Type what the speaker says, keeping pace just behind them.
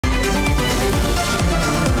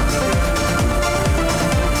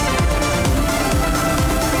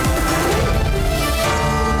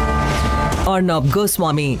Arnab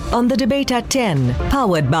Goswami on the debate at 10,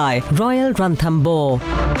 powered by Royal Ranthambore.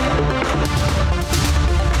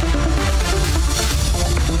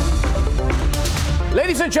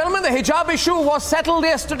 Ladies and gentlemen, the hijab issue was settled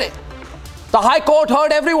yesterday. The High Court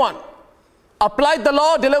heard everyone, applied the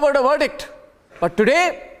law, delivered a verdict. But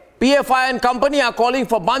today, PFI and company are calling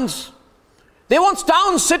for bandhs. They want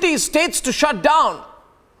towns, cities, states to shut down.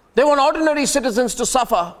 They want ordinary citizens to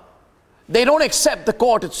suffer. They don't accept the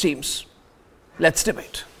court, it seems. Let's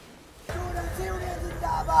debate.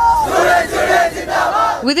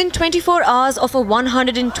 Within 24 hours of a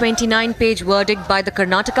 129-page verdict by the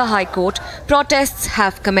Karnataka High Court, protests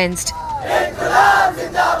have commenced.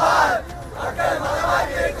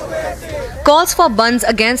 Calls for bandhs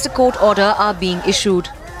against a court order are being issued.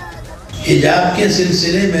 हिजाब के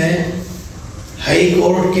सिलसिले में high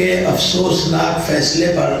court के अफसोसनाक फैसले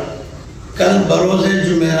पर कल बरोज़े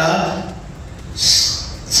जुमेरात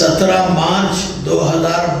 17 मार्च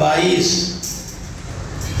 2022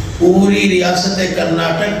 पूरी रियासत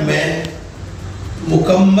कर्नाटक में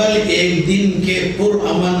मुकम्मल एक दिन के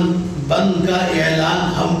पुरअमन बंद का ऐलान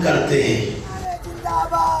हम करते हैं.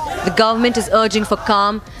 The government is urging for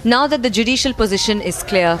calm now that the judicial position is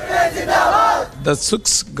clear. The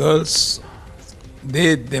 6 girls,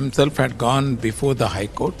 they themselves had gone before the High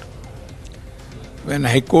Court. When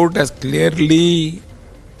High Court has clearly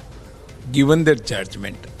given their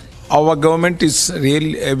judgment, our government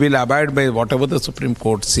will abide by whatever the Supreme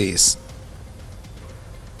Court says.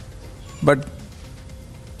 But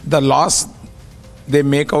the loss they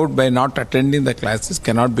make out by not attending the classes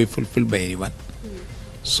cannot be fulfilled by anyone.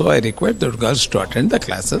 So I request the girls to attend the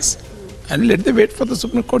classes and let them wait for the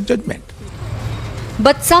Supreme Court judgment.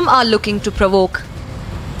 But some are looking to provoke.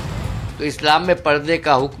 तो इस्लाम में पर्दे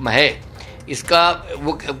का हुक्म है. इसका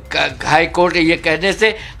वो high court ये कहने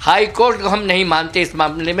से हाई कोर्ट को हम नहीं मानते. इस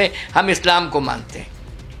मामले में हम इस्लाम को मानते हैं.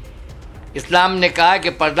 इस्लाम ने कहा कि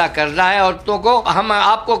पर्दा करना है औरतों को. हम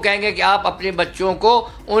आपको कहेंगे कि आप अपने बच्चों को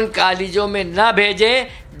उन कॉलेजों में ना भेजें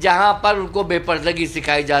जहां पर उनको बेपर्दगी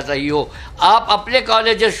सिखाई जा रही हो. आप अपने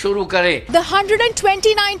कॉलेजेस शुरू करें. The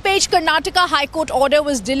 129-page Karnataka High Court order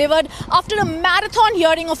was delivered after a marathon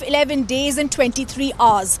hearing of 11 days and 23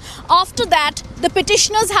 hours. After that, the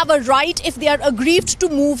petitioners have a right, if they are aggrieved, to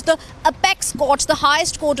move the apex court, the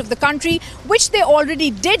highest court of the country, which they already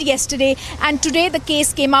did yesterday, and today the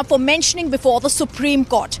case came up for mentioning before the Supreme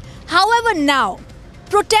Court. However, now,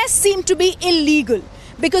 protests seem to be illegal,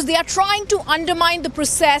 because they are trying to undermine the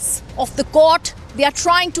process of the court, they are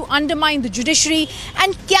trying to undermine the judiciary,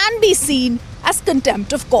 and can be seen as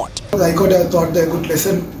contempt of court. The High Court has taught a good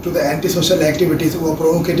lesson to the anti-social activities who are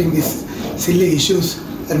provocating these silly issues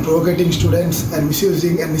and provocating students and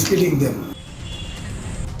misusing and misleading them.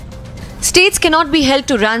 States cannot be held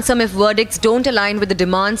to ransom if verdicts don't align with the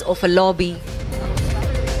demands of a lobby.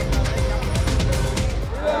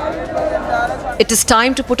 It is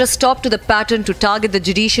time to put a stop to the pattern to target the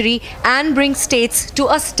judiciary and bring states to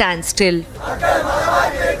a standstill.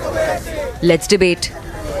 Let's debate.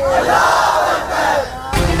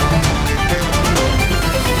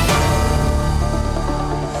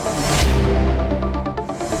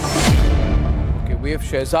 Okay, we have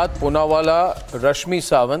Shehzad Poonawalla, Rashmi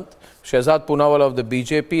Sawant. Shehzad Poonawalla of the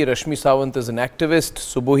BJP, Rashmi Sawant is an activist,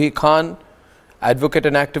 Subuhi Khan, advocate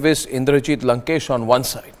and activist, Indrajit Lankesh on one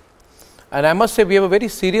side. And I must say, we have a very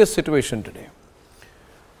serious situation today.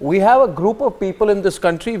 We have a group of people in this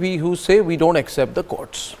country who say we don't accept the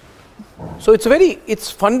courts. So it's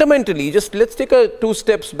fundamentally, just let's take 2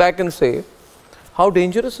 steps back and say, how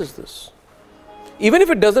dangerous is this? Even if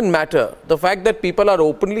it doesn't matter, the fact that people are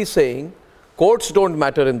openly saying courts don't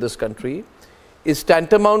matter in this country is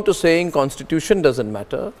tantamount to saying constitution doesn't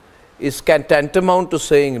matter, is tantamount to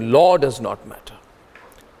saying law does not matter.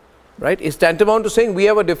 Right? It's tantamount to saying we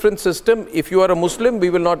have a different system. If you are a Muslim,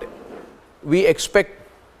 we expect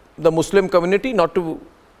the Muslim community not to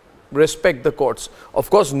respect the courts. Of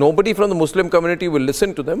course, nobody from the Muslim community will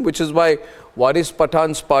listen to them, which is why Waris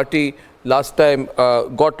Pathan's party last time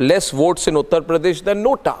got less votes in Uttar Pradesh than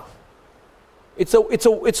Nota.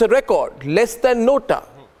 It's a record, less than Nota.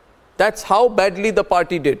 That's how badly the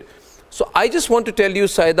party did. So I just want to tell you,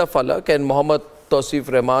 Saida Falak and Muhammad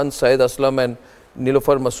Tausif Rahman, Syed Aslam and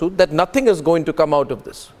Nilofar Masood, that nothing is going to come out of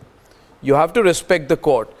this. You have to respect the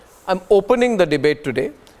court. I'm opening the debate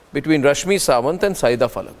today between Rashmi Sawant and Saida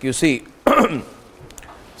Falak. You see,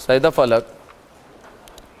 Saida Falak,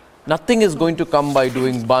 nothing is going to come by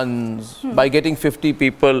doing bandhs, by getting 50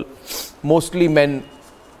 people, mostly men,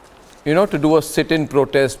 to do a sit-in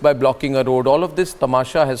protest, by blocking a road. All of this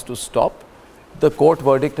tamasha has to stop. The court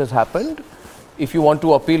verdict has happened. If you want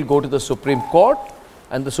to appeal, go to the Supreme Court.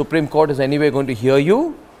 and the Supreme Court is anyway going to hear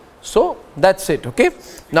you. So that's it, okay?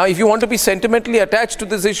 Now if you want to be sentimentally attached to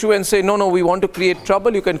this issue and say, no, no, we want to create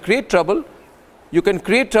trouble, you can create trouble. You can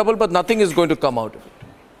create trouble, but nothing is going to come out of it.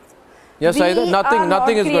 Yes, Aida?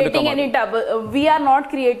 Nothing is going to come out of it. We are not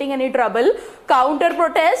creating any trouble. Counter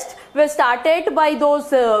protests were started by those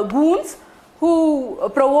goons who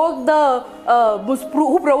provoked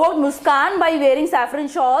Muskan by wearing saffron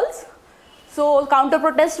shawls. So counter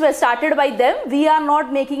protests were started by them. We are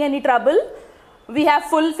not making any trouble. We have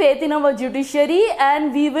full faith in our judiciary,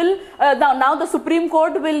 and we will now the Supreme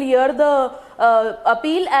Court will hear the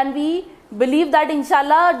appeal, and we believe that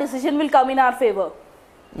inshallah decision will come in our favor.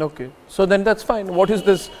 Okay, so then that's fine. What is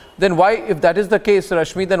this? Then why, if that is the case,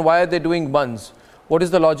 Rashmi, then why are they doing bandhs? What is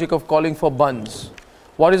the logic of calling for bandhs?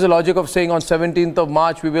 What is the logic of saying on 17th of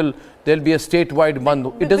March there'll be a statewide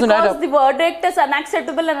bandh? It doesn't add up. Because the verdict is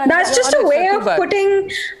unacceptable and that's just a way of putting,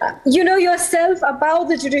 yourself above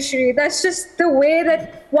the judiciary. That's just the way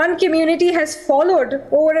that one community has followed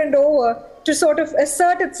over and over to sort of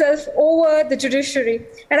assert itself over the judiciary.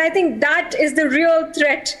 And I think that is the real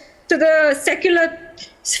threat to the secular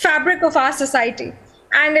fabric of our society.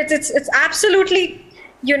 And it's absolutely,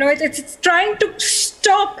 it's trying to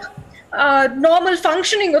stop normal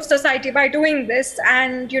functioning of society by doing this,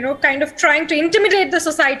 and kind of trying to intimidate the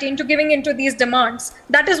society into giving into these demands.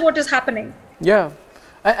 That is what is happening. Yeah,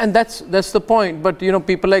 and that's the point. But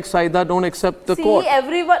people like Saida don't accept the court.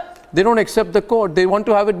 They don't accept the court. They want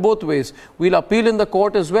to have it both ways. We'll appeal in the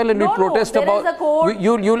court as well, and we'll protest about.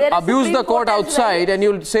 You'll abuse the court outside, and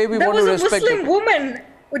you'll say we want to respect. There was a Muslim woman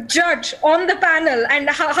judge on the panel, and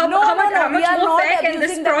how much more fair can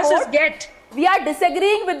this process get? We are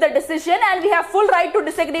disagreeing with the decision, and we have full right to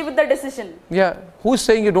disagree with the decision. Yeah, who's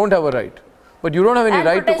saying you don't have a right? But you don't have any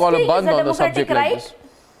right to call a bandh on the subject like this.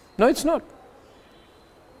 No, it's not.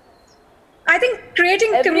 I think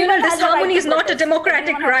creating communal disharmony is not a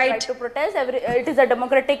democratic right. To protest, it is a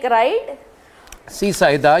democratic right. See,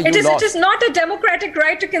 Saida, you lost. It is not a democratic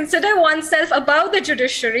right to consider oneself above the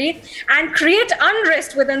judiciary and create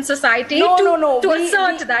unrest within society to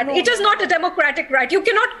assert that. It is not a democratic right. You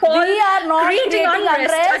cannot call creating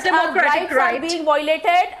unrest a democratic right. Our rights are being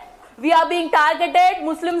violated. We are being targeted.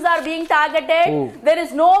 Muslims are being targeted. There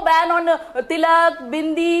is no ban on tilak,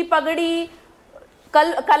 bindi, pagadi,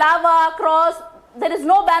 kalava, cross. There is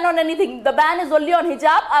no ban on anything. The ban is only on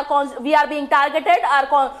hijab. We are being targeted. Our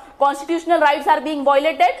constitutional rights are being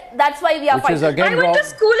violated. That's why we are fighting. I went to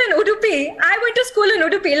school in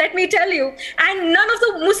Udupi. Let me tell you. And none of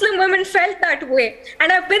the Muslim women felt that way.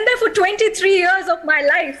 And I've been there for 23 years of my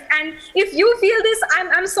life. And if you feel this,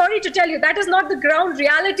 I'm sorry to tell you, that is not the ground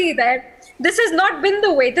reality there. This has not been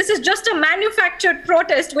the way. This is just a manufactured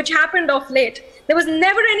protest which happened of late. There was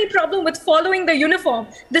never any problem with following the uniform.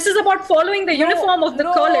 This is about following the uniform of the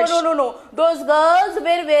college. No. Those girls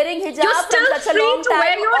were wearing hijab. You're still free to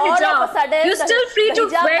wear your hijab. You're still free to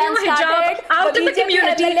wear your hijab out in the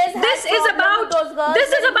community. This is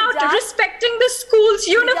about respecting the school's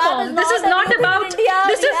uniform. This is not about. We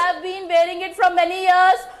have been wearing it for many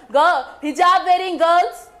years. Hijab wearing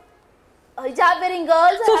girls. For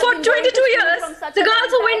 22 years, the girls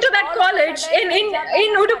who went to that college in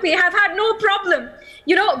Udupi have had no problem,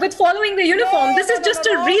 with following the uniform. This is just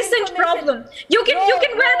a recent problem. You can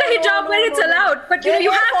wear the hijab where it's allowed, but you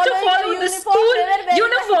have to follow the school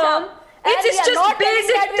uniform. It's just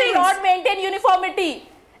basic things. Not maintain uniformity.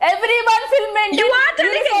 Everyone will maintain. You are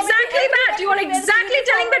telling exactly that. You are exactly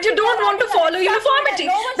telling that you don't want to follow uniformity,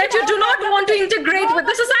 that you do not want to integrate with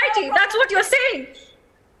the society. That's what you're saying.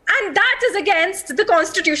 And that is against the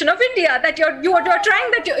Constitution of India, that you're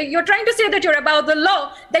trying to say that you're above the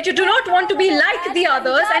law, that you do not want to be like the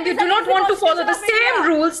others, and you do not want to follow the same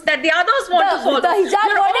rules that the others want to follow.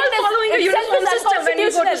 You're all following the uniform system when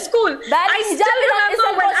you go to school. I still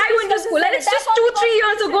remember when I went to school, and it's just 2-3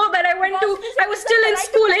 years ago that I was still in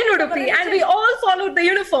school in Udupi, and we all followed the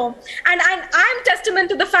uniform. And I'm testament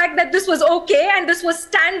to the fact that this was okay, and this was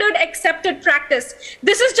standard accepted practice.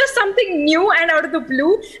 This is just something new and out of the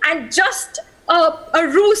blue, and just a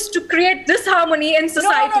ruse to create disharmony in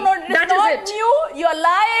society. No, that is it. New. You're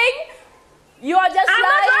lying. You are just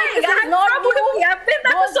lying. I'm not new. I've been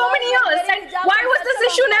there for so many years. And why was this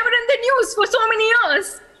issue never in the news for so many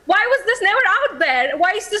years? Why was this never out there?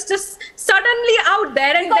 Why is this just suddenly out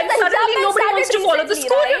there, and then suddenly nobody wants to follow the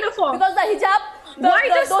school uniform? Because the hijab.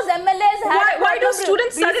 Those MLAs why do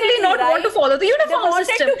students suddenly not want to follow the uniform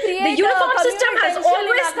system? The uniform system has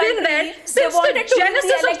always been there since the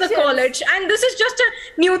genesis of the college, and this is just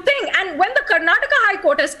a new thing. And when the Karnataka High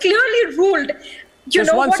Court has clearly ruled You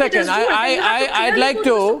just know one what second. it is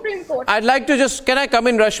doing. I'd like to just, can I come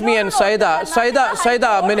in, Rashmi and Saida?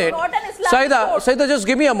 Saida, a minute. Saida, just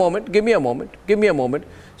give me a moment.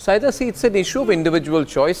 Saida, see, it's an issue of individual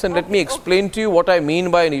choice, and let me explain to you what I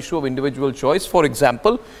mean by an issue of individual choice. For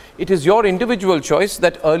example, it is your individual choice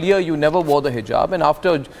that earlier you never wore the hijab, and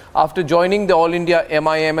after joining the All India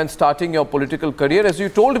MIM and starting your political career, as you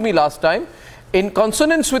told me last time, in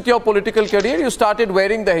consonance with your political career, you started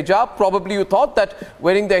wearing the hijab. Probably you thought that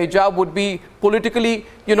wearing the hijab would be politically,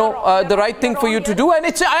 the right thing for you to do. And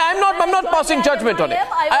I'm not passing judgment on it.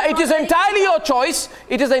 It is entirely your choice.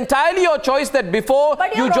 It is entirely your choice that before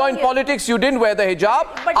you joined politics, you didn't wear the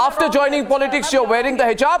hijab. After joining politics, you're wearing the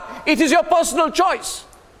hijab. It is your personal choice.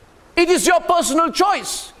 It is your personal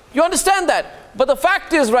choice. You understand that? But the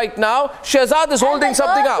fact is right now, Shehzad is holding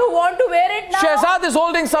something up. Who want to wear it now? Shehzad is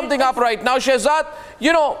holding something up right now. Shehzad,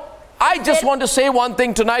 I just want to say one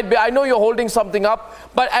thing tonight. I know you're holding something up,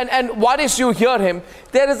 but and what is you hear him?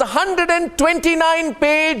 There is a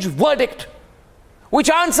 129-page verdict which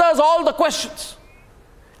answers all the questions.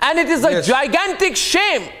 And it is a gigantic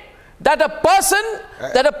shame that a person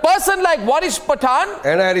like Waris Pathan,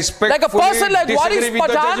 and I respect, like a person like Waris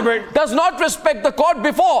Pathan does not respect the court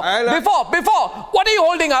before. What are you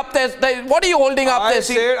holding up there? What are you holding up there?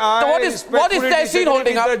 What is Tehseen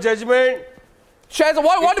holding up? The judgment. Shehzad,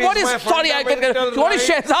 what is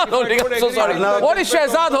Shehzad holding up? So sorry. What is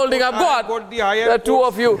Shehzad holding up? Go on. The two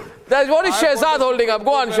of you. What is Shehzad holding up?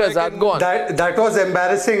 Go on, Shehzad. Go on. That was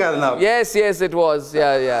embarrassing, Arnab. Yes, it was.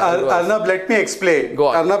 Yeah. Arnab, let me explain. Go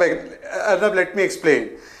on. Arnab, let me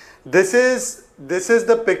explain. This is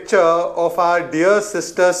the picture of our dear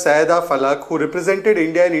sister Saida Falak, who represented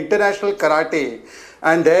India in international karate.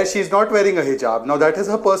 And there she is not wearing a hijab. Now that is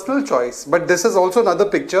her personal choice. But this is also another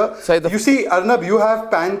picture. You see, Arnab, you have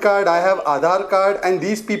PAN card, I have Aadhaar card, and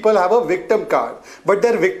these people have a victim card. But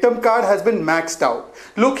their victim card has been maxed out.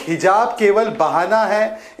 Look, hijab केवल बहाना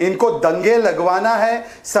है, इनको दंगे लगवाना है,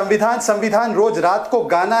 संविधान रोज रात को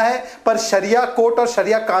गाना है, पर शरिया कोर्ट और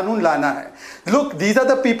शरिया कानून लाना है. Look, these are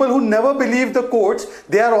the people who never believe the courts.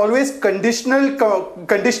 They are always conditionally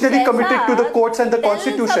committed to the courts and the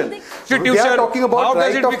constitution. We are talking about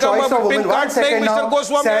right of choice of women. 1 second now.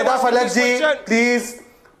 Saida Falak ji, please.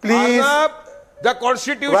 Arnab, the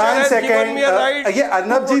constitution has given me a right.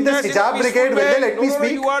 Arnab ji, this hijab brigade, will they let me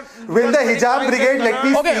speak? Will the hijab brigade let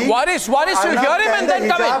me speak? Okay, Waris, you hear him and then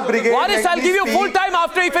come in. Waris, I'll give you full time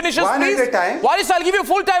after he finishes, please. Waris, I'll give you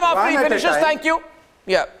full time after he finishes. Thank you.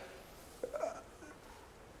 Yeah.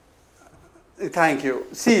 Thank you.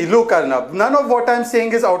 See, look, Arnab, none of what I'm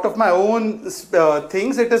saying is out of my own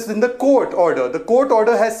things. It is in the court order. The court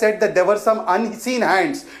order has said that there were some unseen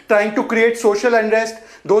hands trying to create social unrest.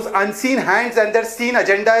 Those unseen hands and their seen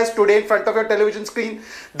agenda is today in front of your television screen.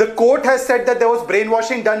 The court has said that there was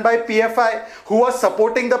brainwashing done by PFI, who was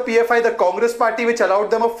supporting the PFI, the Congress party, which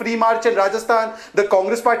allowed them a free march in Rajasthan. The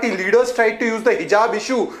Congress party leaders tried to use the hijab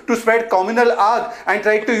issue to spread communal arg and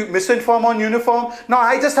tried to misinform on uniform. Now,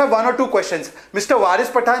 I just have one or two questions. Mr. Waris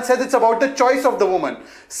Pathan says it's about the choice of the woman.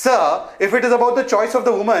 Sir, if it is about the choice of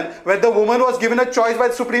the woman, when the woman was given a choice by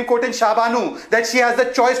the Supreme Court in Shah Banu that she has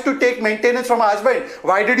the choice to take maintenance from her husband,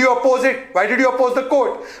 why did you oppose it? Why did you oppose the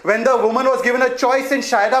court? When the woman was given a choice in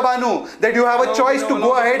Shaida Banu that you have a choice to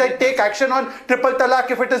go ahead and take action on triple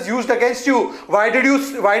talaq if it is used against you, why did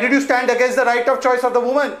you stand against the right of choice of the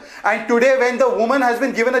woman? And today when the woman has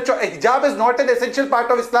been given a choice, hijab is not an essential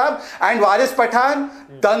part of Islam, and Waris Pathan,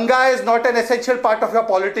 danga is not an essential part of your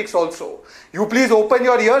politics also. You please open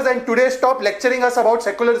your ears and today stop lecturing us about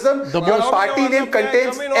secularism. Your party name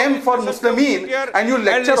contains M for Muslimin and you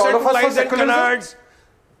lecture all of us for secularism.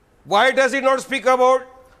 Why does he not speak about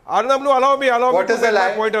Arnab? No, allow me to make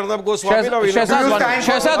my point. Arnab Goswami.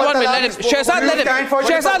 Shehzad, 1 minute.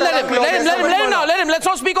 Let him. Let's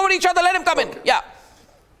not speak over each other. Let him come in. Yeah.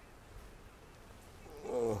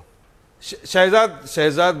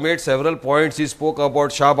 Shehzad made several points. He spoke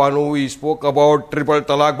about Shah Banu, he spoke about triple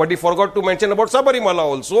talaq, but he forgot to mention about Sabarimala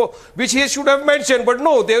also, which he should have mentioned. But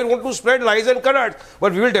no, they want to spread lies and canards.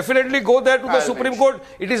 But we will definitely go there to the Supreme Court.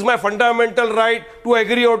 It is my fundamental right to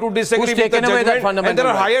agree or to disagree with the judgment. And there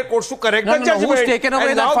are higher courts to correct the judgment. Who's taken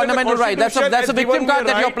away that fundamental right? That's a victim card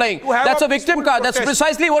that you're playing. That's a victim card. That's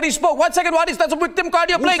precisely what he spoke. 1 second, Waris, that's a victim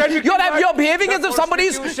card you're playing. You're behaving as if somebody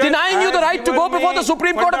is denying you the right to go before the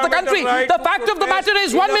Supreme Court of the country. The fact of the matter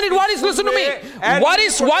is, 1 minute, Waris, listen to me.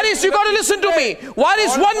 Waris, you got to listen to me.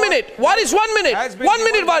 Waris, 1 minute. Waris, 1 minute. 1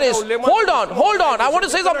 minute, Waris. Hold on. I want to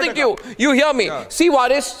say something to you. You hear me. See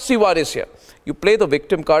Waris here. You play the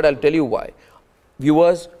victim card, I'll tell you why.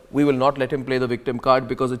 Viewers, we will not let him play the victim card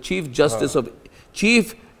because the Chief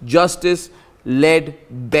Justice led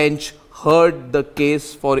bench heard the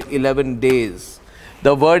case for 11 days.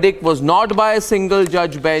 The verdict was not by a single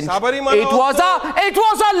judge bench. It was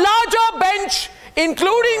a larger bench,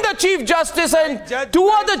 including the Chief Justice and 2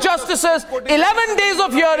 other justices, 11 days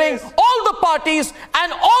of hearing, all the parties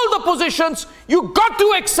and all the positions. You got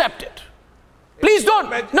to accept it. Please don't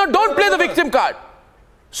play the victim card.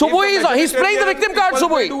 Subuhi he's playing the victim card,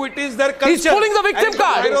 Subuhi. He's pulling the victim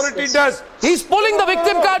card. He's pulling the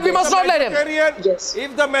victim card. We must not let him. Yes.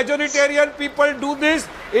 If the majoritarian people do this,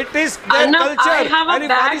 it is their Arnab, culture. I have a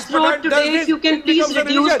bad throat today. If you can please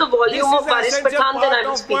reduce the volume of Varis Pathan, then I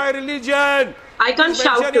will speak. My religion. I can't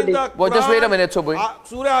shout today. Well, just wait a minute, Subuhi.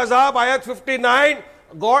 Surah Azab, ayat 59.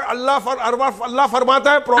 God, Allah farmata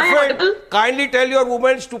hai, Prophet, kindly tell your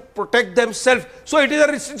women to protect themselves. So it is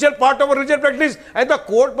an essential part of our religious practice, and the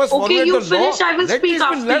court must follow the law. I will speak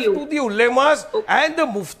after left you. to the ulemas and the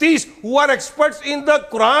muftis who are experts in the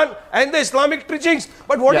Quran and the Islamic teachings.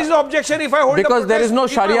 But what is the objection if I hold because there is no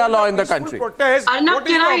Sharia law in the country. Arnab,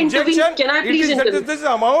 can I intervene? Can I please intervene? This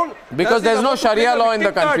amount. Because there is no Sharia law in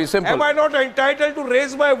the country. Simple. Am I not entitled to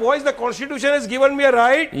raise my voice? The Constitution has given me a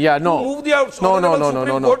right. Yeah, no. To move the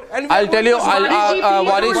No. I'll tell you,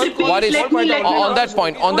 Varis,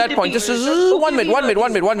 on that point, just 1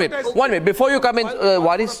 minute. Before you come in,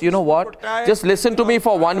 Varis, you know what? Just listen to me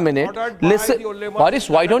for 1 minute. Listen, Varis,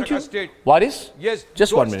 why don't you? Varis? Yes.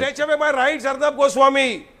 Just 1 minute. Snatch away my rights, Arnab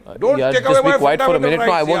Goswami. Don't take away just my be quiet for a minute. rights.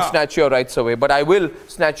 No, I won't snatch your rights away, but I will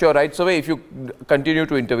snatch your rights away if you continue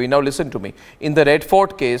to intervene. Now listen to me. In the Red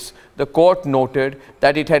Fort case, the court noted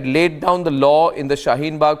that it had laid down the law in the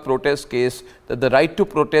Shaheen Bagh protest case that the right to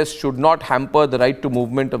protest should not hamper the right to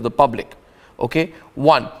movement of the public. Okay?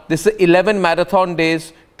 1. This is 11 marathon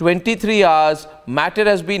days, 23 hours, matter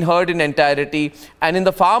has been heard in entirety, and in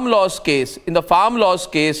the farm laws case,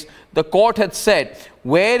 the court had said,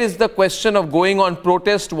 where is the question of going on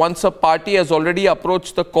protest once a party has already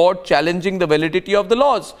approached the court challenging the validity of the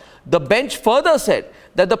laws? The bench further said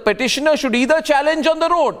that the petitioner should either challenge on the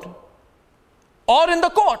road or in the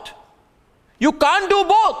court. You can't do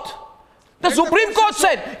both. The Supreme Court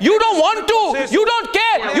said, you don't want to, you don't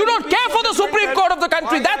care for the Supreme Court of the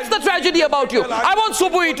country. That's the tragedy about you. I want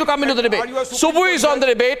Subuhi to come into the debate. Subuhi is on the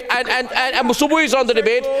debate and Subuhi is on the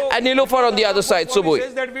debate and Nilufar on the other side. Subuhi.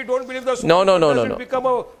 No. Become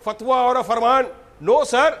a fatwa or a farman. No,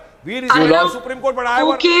 sir. We respect the Supreme Court, but I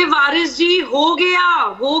okay, Varis ji, ho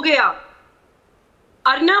gaya.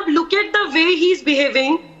 Arnab, look at the way he's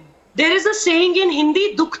behaving. There is a saying in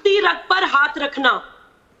Hindi, dukhti rag par haath rakhna.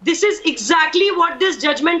 This is exactly what this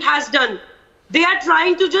judgment has done. They are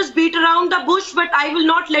trying to just beat around the bush, but I will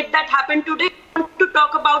not let that happen today. I want to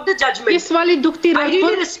talk about the judgment. I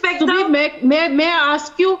really respect that. May I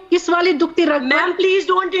ask you, ma'am, please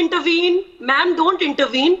don't intervene. Ma'am, don't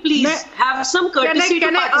intervene. Please have some courtesy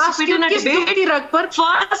to participate in a debate.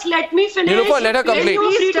 First, let me finish. Nilufar, let her complete.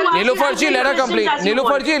 Nilufar ji, let her complete.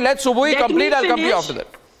 Nilufar ji, let Subuhi complete. I'll come to you after that.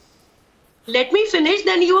 Let me finish,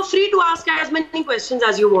 then you are free to ask as many questions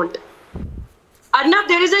as you want. Arnab,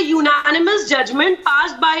 there is a unanimous judgment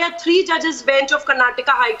passed by a 3-judges bench of Karnataka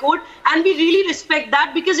High Court, and we really respect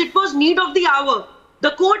that because it was need of the hour.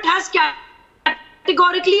 The court has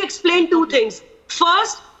categorically explained 2 things.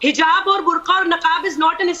 First, hijab or burqa or niqab is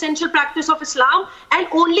not an essential practice of Islam, and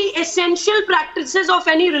only essential practices of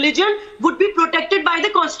any religion would be protected by the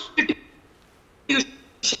Constitution.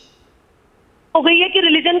 हो गई है कि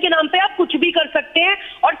religion के नाम पे आप कुछ भी कर सकते हैं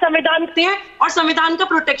और संविधान का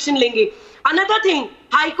प्रोटेक्शन लेंगे. Another thing,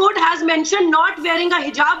 High Court has mentioned not wearing a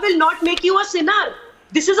hijab will not make you a sinner.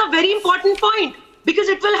 This is a very important point because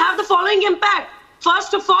it will have the following impact.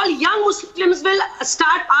 First of all, young Muslims will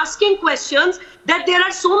start asking questions that there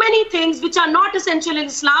are so many things which are not essential in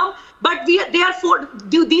Islam, but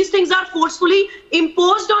these things are forcefully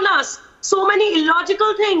imposed on us. So many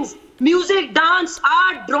illogical things. Music, dance,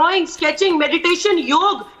 art, drawing, sketching, meditation,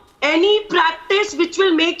 yoga, any practice which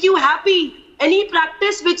will make you happy, any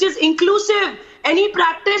practice which is inclusive, any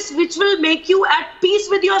practice which will make you at peace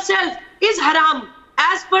with yourself is haram.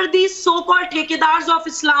 As per these so-called thekedars of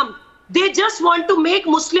Islam, they just want to make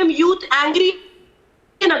Muslim youth angry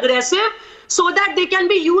and aggressive so that they can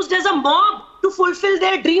be used as a mob to fulfill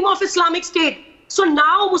their dream of Islamic State. So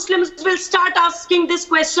now Muslims will start asking these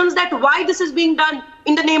questions that why this is being done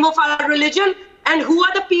in the name of our religion and who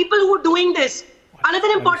are the people who are doing this. Another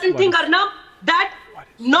important thing, Arnab, that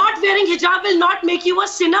not wearing hijab will not make you a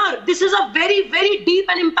sinner. This is a very, very deep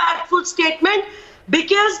and impactful statement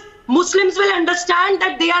because Muslims will understand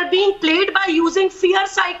that they are being played by using fear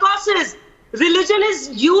psychosis. Religion is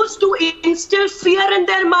used to instill fear in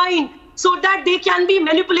their mind so that they can be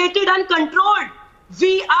manipulated and controlled.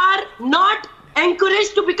 We are not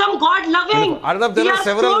encouraged to become God-loving. Arnab, there are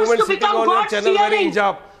several women sitting on your channel wearing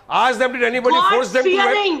hijab. Ask them, did anybody force them to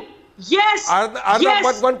wear? Yes. Arnab,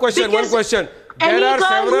 yes. one question. There are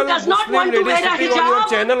several Muslim ladies sitting on your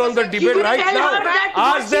channel on the debate right now.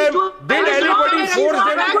 Ask them, did anybody force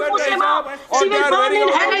them to wear the hijab, or they are wearing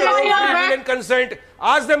out of their own free will and consent?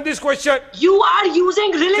 Ask them this question. You are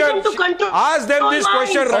using religion to control. Ask them this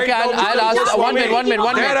question right now. Okay, I'll ask. One minute.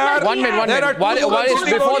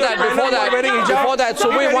 Before that,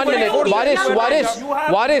 Subhi, 1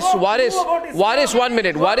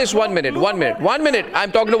 minute. Waris, 1 minute. 1 minute.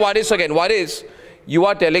 I'm talking to Waris again. Waris, you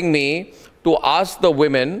are telling me to ask the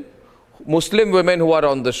women, Muslim women who are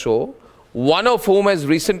on the show, one of whom has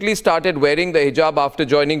recently started wearing the hijab after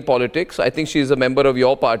joining politics. I think she is a member of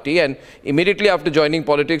your party, and immediately after joining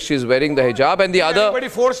politics, she is wearing the hijab. And the other... Anybody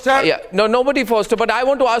forced her? Yeah, no, nobody forced her. But I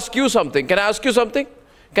want to ask you something. Can I ask you something?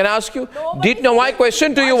 Can I ask you? No, my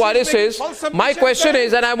question to you, Waris, is... My question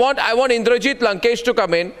is, and I want Indrajit Lankesh to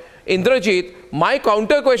come in. Indrajit, my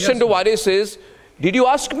counter question to Waris is, did you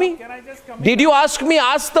ask me? Did you ask me?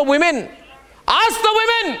 Ask the women. Ask the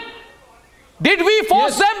women. Did we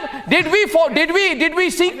force them? Did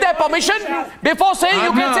we seek their permission before saying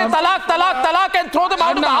you can say talaq, talaq, talaq and throw them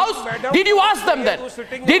out of the house? Did you ask them then?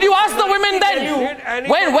 Did you ask the women then?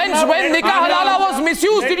 When nikah halala was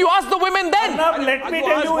misused, did you ask the women then? Let me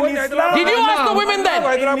tell you, in Islam, did you ask the women then?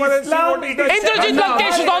 Indrajit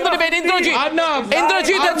Lankesh is on the debate.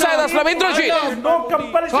 Indrajit and Syed Aslam.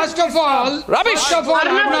 Indrajit. First of all, rubbish.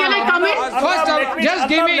 Just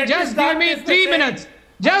give me 3 minutes.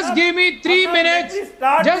 Just give me 3 minutes.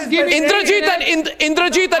 Just give me Indrajit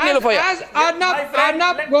and Nilufaya. As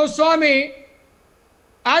Arnab Goswami,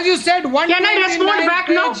 as you said, 129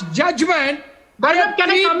 page judgment by a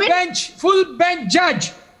full bench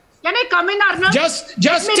judge. Can I come in, Arnab?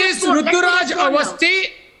 Justice Ruturaj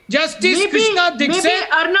Awasthi, Justice Krishna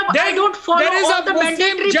Dixit. Arnab, I don't follow all the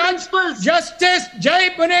mandatory principles. Justice Jai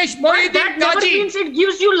Banesh Mohiddin that never Kaji. means it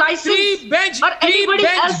gives you license or anybody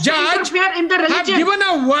else to interfere in the religion.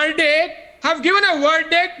 Have given a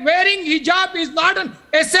verdict wearing hijab is not an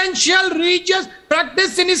essential religious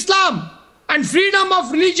practice in Islam, and freedom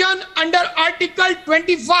of religion under Article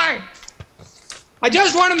 25. I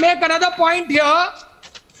just want to make another point here.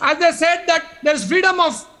 As I said that there is freedom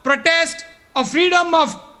of protest, or freedom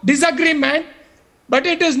of disagreement, but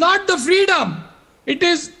it is not the freedom. It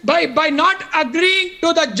is by not agreeing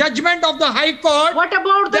to the judgment of the High Court. What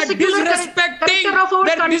about the secular disrespecting of our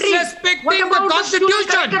country? The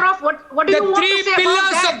Constitution? What do you want to say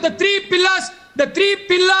about that? The three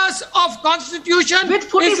pillars of Constitution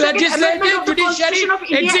is legislative, judiciary,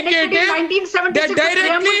 executive. They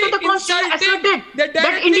directly insulting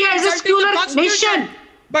that India is a secular nation.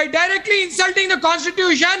 By directly insulting the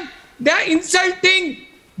Constitution, they are insulting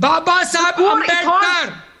Baba Sahib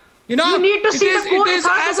Ambedkar. You know, you need to see it is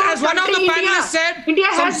as one of the panelists said, India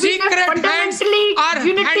some has been secret hands are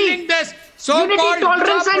handling this so-called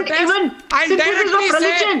tolerance and even I'll directly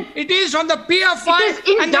say it is from the PFI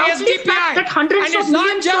and the SDPI. And it's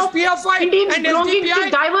not just PFI and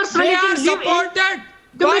SDPI. They are supported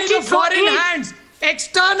by the foreign hands,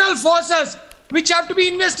 external forces, which have to be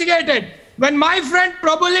investigated. When my friend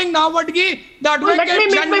Prabhuling Nawadgi, the Advocate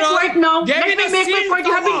General, gave in a sealed cover,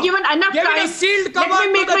 you have been given enough time. A sealed cover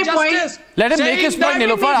to the justice. Let him make his point,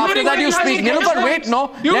 Nilufar. After that you speak. Nilufar, wait,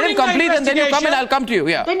 no. Let him complete and then you come and I'll come to you.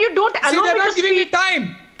 Yeah. Then you don't allow me to speak. Giving me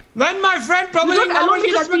time. When my friend Prabhuling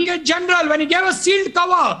Nawadgi, the Advocate General, when he gave a sealed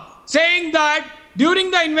cover, saying that during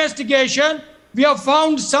the investigation, we have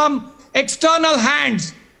found some external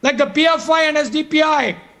hands, like the PFI and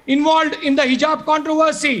SDPI, involved in the hijab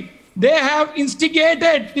controversy. They have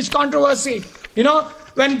instigated this controversy, you know,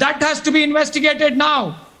 when that has to be investigated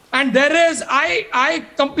now. And there is, I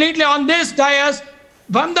completely on this dais,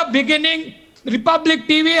 from the beginning, Republic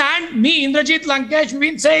TV and me, Indrajit Lankesh, we've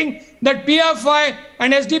been saying that PFI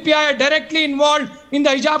and SDPI are directly involved in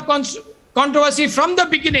the hijab controversy from the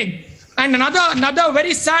beginning. And another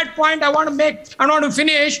very sad point I want to make, I want to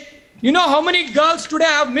finish. You know how many girls today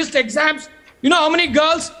have missed exams? You know how many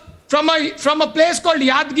girls? From a place called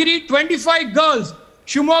Yadgiri, 25 girls.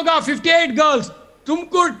 Shimoga, 58 girls.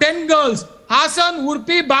 Tumkur, 10 girls. Hassan,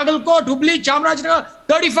 Urpi, Bagalkot, Hubli, Chamrajnagar,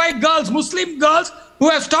 35 girls. Muslim girls who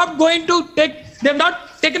have stopped going to take, they have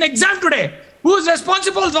not taken exam today. Who is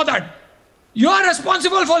responsible for that? You are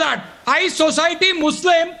responsible for that. High society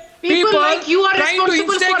Muslim people like you are trying to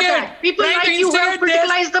responsible for instigate, that. People trying like to you who have instigate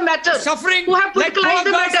politicized the matter. Suffering, Who have like politicized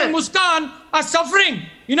the poor girls matter. in Muskan are suffering.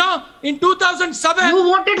 You know, in 2007, You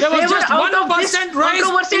wanted there was favor just out of this 1% rise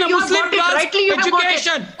controversy. in the You Muslim got it. class Rightly you have got it.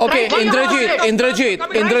 education. Okay, Rightly you have got it. Indrajit,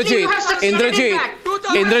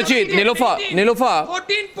 Nilofer.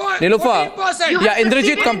 Yeah,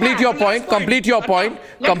 Indrajit, complete your point.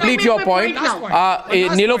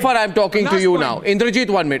 Nilofer, I'm talking to you now. Indrajit,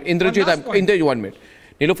 1 minute. Indrajit, 1 minute.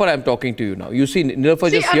 Nilofer, I'm talking to you now. You see, Nilofer,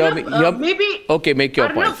 just hear me. Maybe. Okay, make your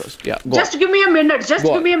point Arnab, first. Yeah, go Just on. give me a minute. Just Go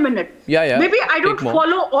give on. me a minute. Yeah. Maybe I don't Take more.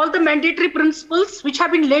 follow all the mandatory principles which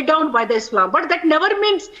have been laid down by the Islam, but that never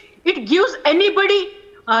means it gives anybody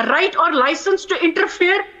a right or license to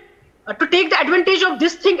interfere, to take the advantage of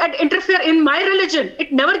this thing and interfere in my religion.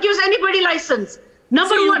 It never gives anybody license.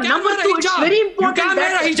 Number See, you one. can Number wear a two, it's hijab. very important You can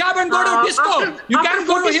wear a hijab and go to disco. You can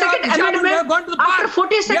go to hijab and go to the park. After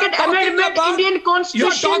 42nd Amendment, Indian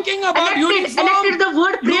Constitution enacted the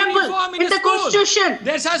word preamble in the Constitution.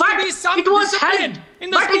 There has but to be some it was discipline held, in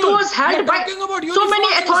the but it school. was held by so many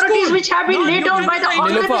authorities which have been laid down by the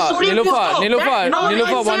Honorable Supreme Court.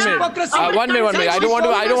 Nilofer, 1 minute. 1 minute. I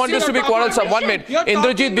don't want this to be quarrelsome. 1 minute.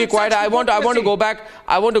 Indrajit, be quiet. I want to go back.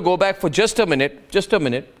 I want to go back for just a minute.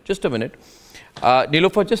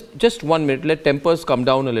 Nilofer, just 1 minute. Let tempers come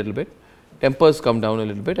down a little bit.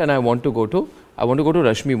 And I want to go to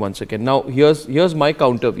Rashmi once again. Now, here's my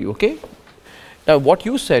counter view, okay? Now, what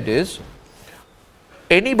you said is,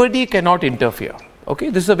 anybody cannot interfere, okay?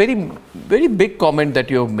 This is a very, very big comment that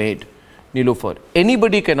you have made, Nilofer.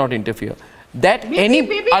 Anybody cannot interfere.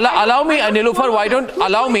 Allow me, Nilofer, why don't,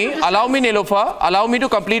 allow me, Nilofer, allow me to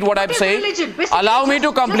complete what I'm saying. Allow me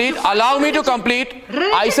to complete.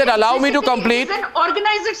 I said allow me to complete. It's an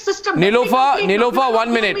organized system. Nilofer,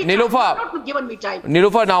 1 minute.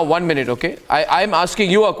 Nilofer, now 1 minute, okay? I'm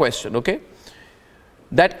asking you a question, okay?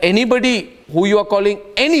 That anybody who you are calling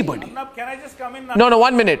anybody. Arnab, can I just come in now? No,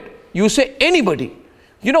 1 minute. You say anybody.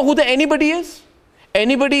 You know who the anybody is?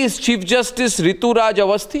 Anybody is Chief Justice Ritu Raj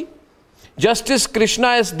Awasthi, Justice Krishna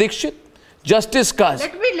S. Dikshit, Justice Kaz.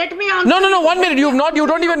 Let me answer. No, 1 minute. You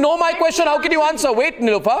don't even know my question. How can you answer? Wait,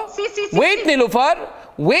 Nilofer. Wait, Nilofer.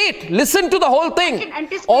 Wait. Listen to the whole thing.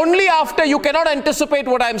 Only after you cannot anticipate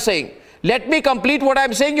what I'm saying. Let me complete what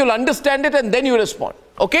I'm saying. You'll understand it and then you respond.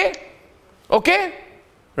 Okay? Okay?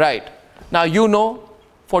 Right. Now, you know,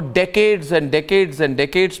 for decades and decades and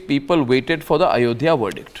decades, people waited for the Ayodhya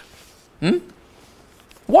verdict.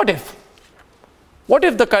 What if? What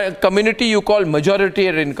if the community you call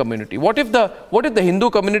majoritarian community? What if the Hindu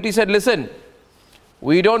community said, listen,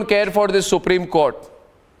 we don't care for this Supreme Court.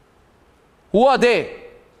 Who are they?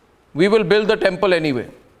 We will build the temple anyway.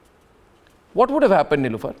 What would have happened,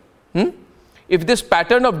 Nilofer? If this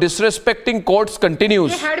pattern of disrespecting courts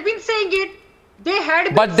continues. They had been saying it. They had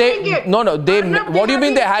been But saying it. What do you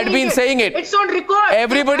mean they had been saying it? It's on record.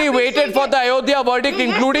 Everybody waited for the Ayodhya verdict,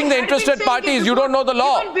 including the interested parties. You don't know the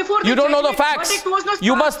law. You don't know the facts.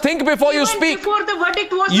 You must think before you speak. Before the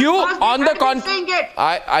verdict was You passed, on the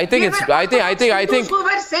I think who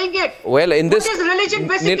were saying it. Well, in this, What is religion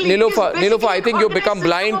basically? Nilofer, I think you've become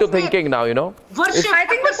blind to thinking now, you know. I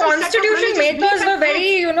think the constitution makers were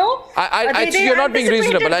very, You're not being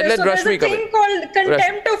reasonable. I'll let Rashmi come in. There's a thing called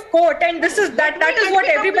contempt of court, and that is what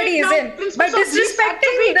everybody is in. But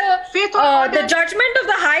disrespecting the judgment of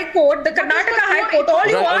the High Court, the Karnataka High Court, all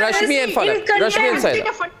you are is in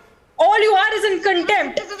contempt. All you are is in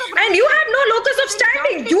contempt. And you have no locus of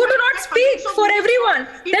standing. You do not speak for everyone.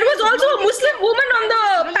 There was also a Muslim woman on the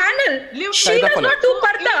panel. She does not do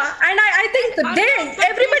parda. And I think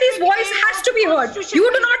everybody's voice has to be heard. You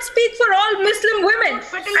do not speak for all Muslim women.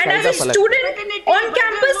 And as a student on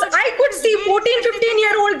campus, I could see 14,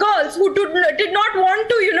 15-year-old girls who did not want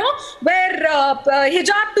to, wear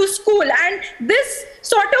hijab to school. And this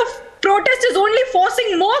sort of protest is only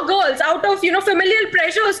forcing more girls out of familial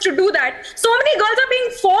pressures to do that. So many girls are being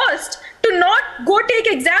forced to not go take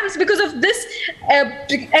exams because of this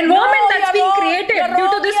environment that's being created due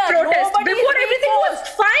to this protest. Before everything was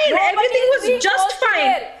fine, everything was just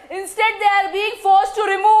fine. Instead, they are being forced to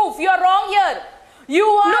remove. You are wrong here. You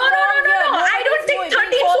are No. I don't think 13,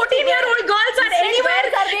 14-year-old girls are anywhere,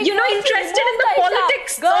 interested in the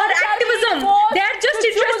politics or activism. They are just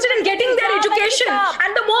interested in getting their education.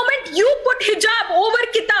 And the moment you put hijab over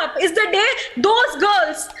kitab is the day those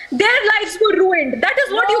girls, their lives were ruined. That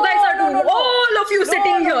is what you guys are doing. All of you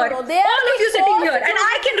sitting here. All of you sitting here. And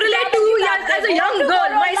I can relate to you as a young girl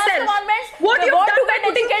myself. What you've done by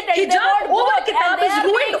putting hijab over kitab has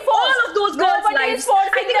ruined all of those girls' lives. I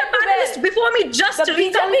think a panelist before me just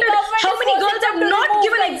recounted how many girls have not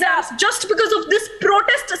given exams just because of this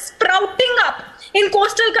protest sprouting up in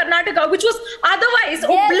coastal Karnataka. Karnataka, which was otherwise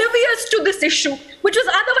oblivious to this issue, which was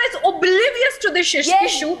otherwise oblivious to this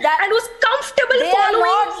issue, and was comfortable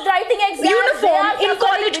following uniform in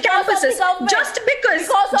college campuses, just because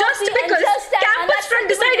campus front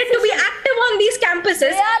decided to be active on these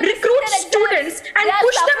campuses, recruit students, and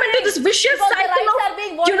push them into this vicious cycle of,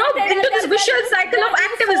 into this vicious cycle of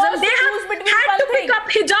activism. They have had to pick up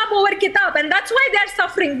hijab over kitab, and that's why they're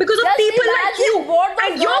suffering, because of people like you.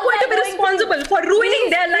 And you're going to be responsible for ruining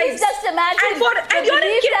their lives. And you're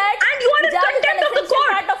in contempt of the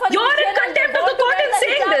court. You're in contempt of the court in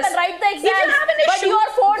saying this. If you have an issue, go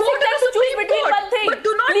to the Supreme Court. But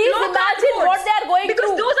do not block our roads,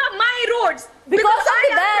 because those are my roads. Because I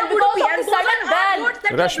am from Udupi, and those are our roads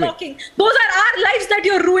that you're blocking. Those are our lives that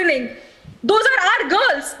you're ruining. Those are our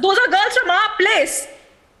girls. Those are girls from our place.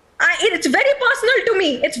 It's very personal to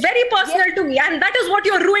me. It's very personal to me. And that is what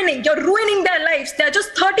you're ruining. You're ruining their lives. They're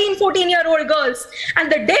just 13, 14-year-old girls.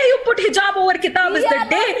 And the day you put hijab over kitab is the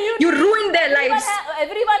day you ruin their lives.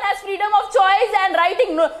 Everyone has freedom of choice, and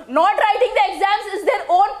not writing the exams is their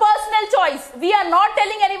own personal choice. We are not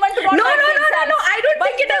telling anyone to not write the exams. No. I don't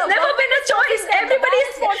think it has never been a choice.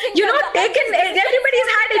 Everybody's, everybody's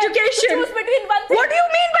had education. What do you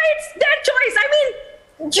mean by it's their choice? I mean,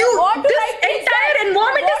 this entire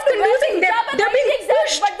environment is confusing. They're being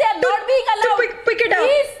pushed, but they're not being allowed to pick it up.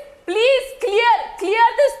 Please clear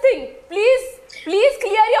this thing. Please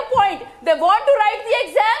clear your point. They want to write the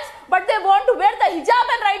exams, but they want to wear the hijab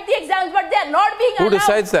and write the exams, but they are not being allowed. Who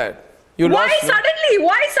decides that? Why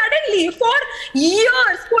suddenly? For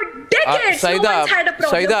years, for decades, no one's had a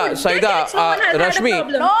problem.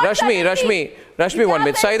 Rashmi, 1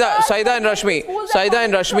 minute. Saida and Rashmi.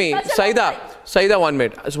 Saida, 1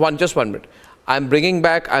 minute. Just 1 minute. I'm bringing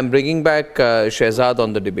back Shehzad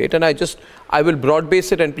on the debate, and I will broad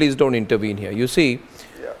base it, and please don't intervene here. You see,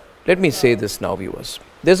 let me say this now, viewers.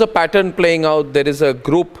 There's a pattern playing out. There is a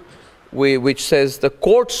group which says the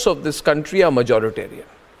courts of this country are majoritarian.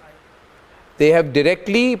 They have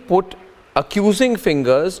directly put accusing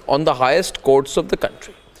fingers on the highest courts of the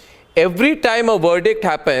country. Every time a verdict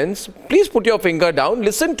happens, please put your finger down,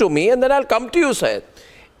 listen to me, and then I'll come to you, Syed.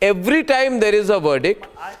 Every time there is a verdict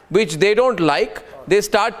which they don't like, they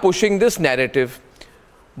start pushing this narrative.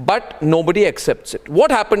 But nobody accepts it.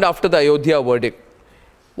 What happened after the Ayodhya verdict?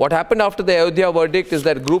 What happened after the Ayodhya verdict is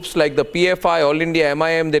that groups like the PFI, All India,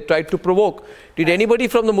 MIM, they tried to provoke. Did anybody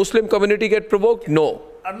from the Muslim community get provoked? No.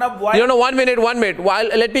 Arnab, why? 1 minute.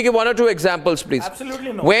 Let me give 1 or 2 examples, please.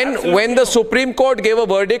 Absolutely no. When the Supreme Court gave a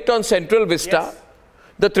verdict on Central Vista,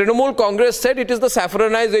 the Trinamool Congress said it is the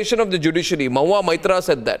saffronization of the judiciary. Mahua Maitra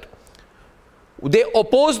said that. They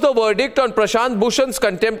opposed the verdict on Prashant Bhushan's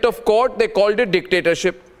contempt of court. They called it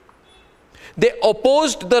dictatorship. They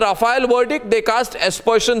opposed the Rafale verdict. They cast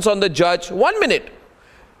aspersions on the judge. 1 minute.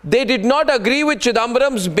 They did not agree with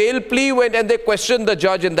Chidambaram's bail plea and they questioned the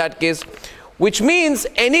judge in that case. Which means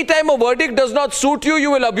anytime a verdict does not suit you,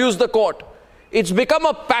 you will abuse the court. It's become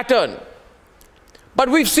a pattern. But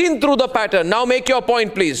we've seen through the pattern. Now make your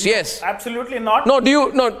point, please. Yes. Absolutely not. No,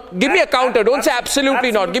 give me a counter. Don't say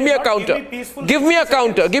absolutely not. Give me a counter. Give me a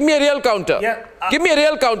counter. Give me a real counter. Give me a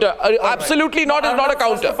real counter. Absolutely not is not a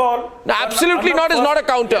counter. First of all, no, absolutely not is not a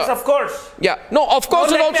counter. Yes, of course. Yeah. No, of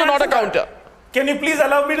course is also not a counter. Can you please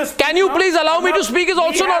allow me to speak? Can you please allow me to speak is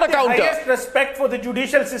also not a counter. We have the highest respect for the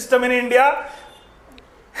judicial system in India.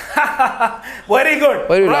 Very good.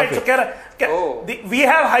 Right. We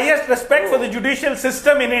have highest respect for the judicial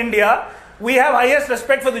system in India. We have highest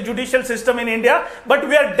respect for the judicial system in India. But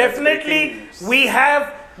we are definitely, we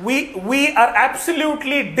are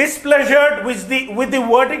absolutely displeasured with the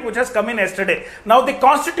verdict which has come in yesterday. Now the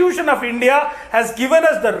Constitution of India has given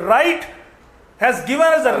us the right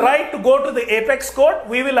to go to the apex court.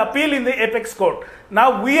 We will appeal in the apex court.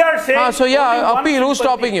 Now we are saying appeal. Who's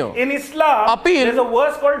stopping you? In Islam, there's a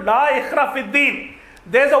verse called La Ikhra Fid Din.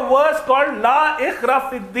 There's a verse called La Ikhra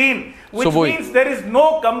Fid Din, which means there is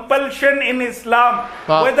no compulsion in Islam.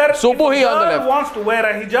 Whether if a girl wants to wear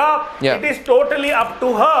a hijab, it is totally up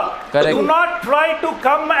to her. Correct. Do not try to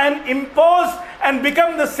come and impose and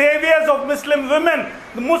become the saviors of Muslim women.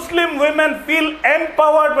 The Muslim women feel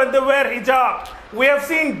empowered when they wear hijab. We have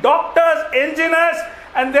seen doctors, engineers,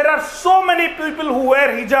 and there are so many people who wear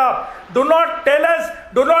hijab. Do not tell us,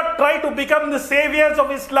 do not try to become the saviors of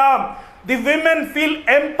Islam. The women feel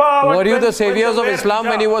empowered. Were you the saviors of Islam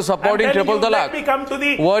when you were supporting triple talaq?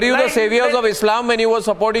 Were you the saviors of Islam when you were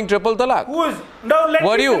supporting triple talaq?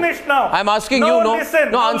 Were you? I'm asking you, no.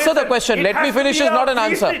 No, answer the question. Let me finish is not an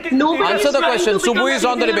answer. Answer the question. Subbu is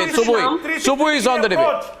on the debate. Subbu is on the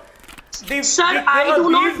debate. Sir, I do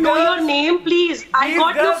not know your name, please. I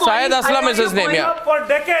got your point. Syed Aslam is his name, yeah. For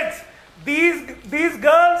decades, these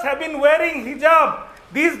girls have been wearing hijab.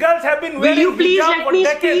 These girls have been wearing hijab. Will you please let me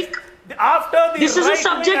speak? After this is a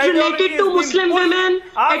subject related to Muslim women.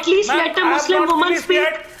 At least let a Muslim woman speak.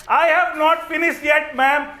 I have not finished yet,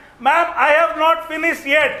 ma'am. Ma'am, I have not finished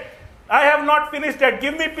yet. I have not finished yet.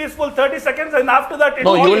 Give me peaceful 30 seconds and after that it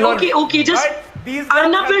will not. Okay, just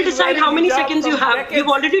Arnab will decide how many seconds you have. You've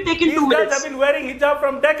already taken 2 minutes. These girls have been wearing hijab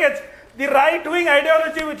from decades. The right-wing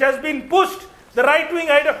ideology which has been pushed, the right-wing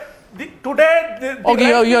ideology.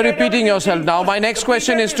 Okay, you're repeating yourself now. My next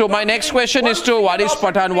question is to Waris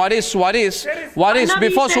Pathan. Waris,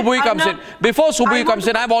 before Subui comes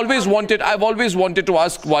in, I've always wanted to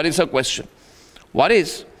ask Waris a question.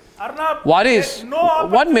 Waris,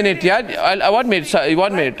 1 minute, yeah, 1 minute,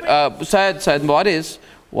 Syed,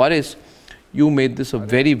 Waris, you made this a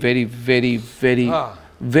very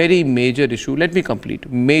major issue. Let me complete.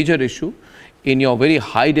 Major issue in your very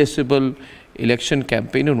high decibel election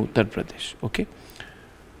campaign in Uttar Pradesh. Okay,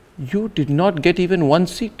 you did not get even 1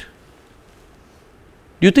 seat.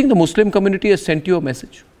 Do you think the Muslim community has sent you a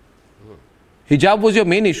message? Hijab was your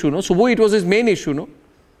main issue, no? Subui, it was his main issue, no?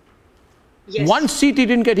 Yes. 1 seat he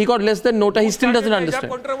didn't get. He got less than nota. He still doesn't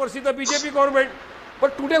understand. Hijab controversy, the BJP government.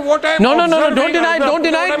 But today what I No, don't deny it now. Don't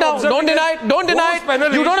deny it.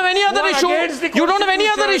 You don't have any other issue. You don't have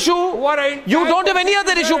any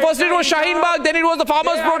other issue. First it was Shaheen Bagh, then it was the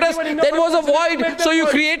farmers' protest, then it was a void. So you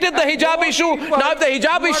created the hijab issue. Now if the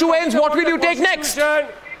hijab issue ends, what will you take next?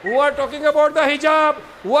 Who are talking about the hijab,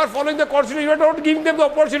 who are following the constitution, you are not giving them the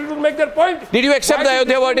opportunity to make their point. Did you accept the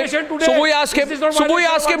Ayodhya verdict? Subui asked him,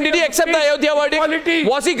 did he accept the Ayodhya verdict?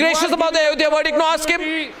 Was he gracious about the Ayodhya verdict? No, ask him.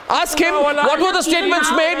 What were the statements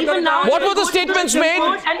made? What were the statements made?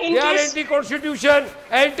 They are anti-constitution,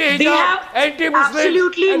 anti-hijab, anti-Muslim.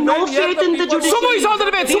 Absolutely no faith in the judiciary. Subui is on the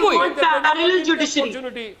debate. They want parallel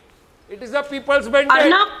judiciary. It is the people's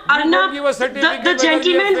mandate. Arnab, the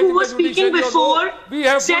gentleman who was speaking before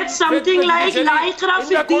said something like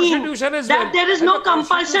that there is no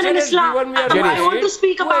compulsion in Islam. I want to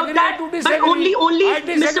speak about that, but only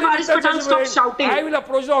Mr. Waris Pathan stop shouting. I will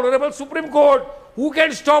approach the Honorable Supreme Court. Who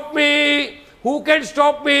can stop me? Who can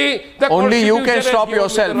stop me? Only you can stop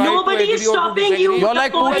yourself. Nobody is stopping you. You're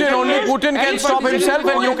like Putin. Only Putin can stop himself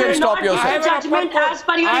and you can stop yourself. Judgment as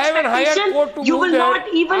per your expectation. You will not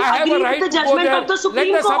even agree with the judgment of the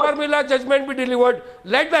Supreme Court. Let the Sabarmala judgment be delivered.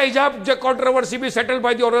 Let the hijab controversy be settled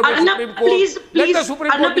by the Honorable Supreme Court. Please let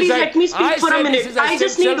me speak for a minute. I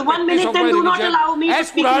just need 1 minute, then do not allow me to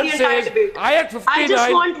speak in the entire debate. I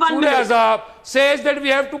just want 1 minute. Hijab says that we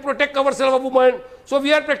have to protect ourselves as women. So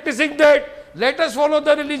we are practicing that. Let us follow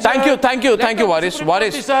the religion. Thank you, Waris.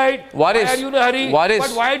 Decide. Why are you in a hurry?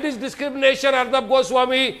 But why this discrimination, Arnab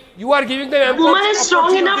Goswami? You are giving them woman is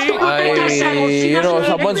strong enough to protect herself. You know,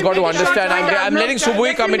 someone's got to understand. I'm letting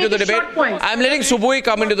Subui come into the debate. I'm letting Subui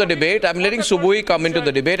come into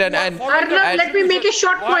the debate. And Arnab, let me make a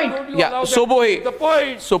short point. Yeah, Subui.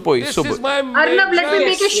 Arnab, let me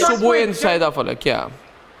make a short point. Subui and Saida Falak, yeah.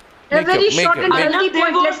 A very short and point. Let me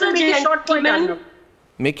make a short point, Arnab.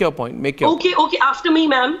 Make your point. Okay, after me,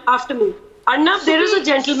 ma'am. After me. Arnab, there is a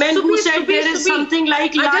gentleman who said there is something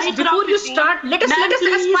like before you start, let us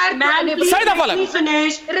aspire to enable. Let me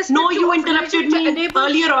finish. No, you interrupted me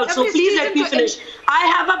earlier also. Please let me finish. I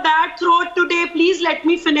have a bad throat today. Please let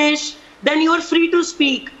me finish. Then you are free to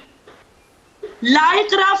speak. La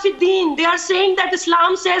ikrah fi deen. They are saying that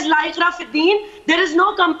Islam says la ikrah fi deen. There is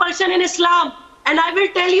no compulsion in Islam. And I will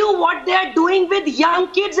tell you what they are doing with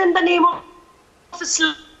young kids in the name of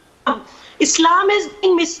Islam. Islam is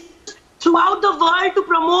being misused throughout the world to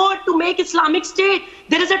promote, to make Islamic State.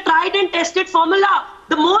 There is a tried and tested formula.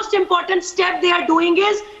 The most important step they are doing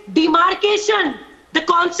is demarcation, the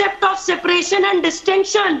concept of separation and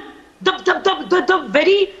distinction, the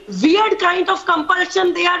very weird kind of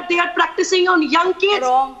compulsion they are practicing on young kids.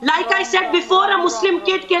 Like I said before, a Muslim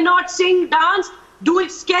kid cannot sing, dance, do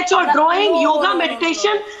sketch or drawing, yoga,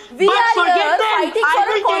 meditation. We are forget them. I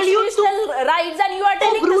will tell you rights, and you are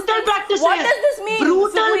telling brutal practices. What does this mean?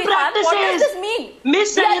 Brutal practices. What does this mean?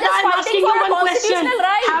 Miss Sanita, I'm asking you one question.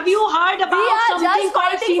 Have you heard about something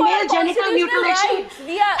called female genital mutilation?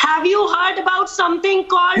 Have you heard about something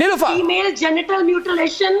called female genital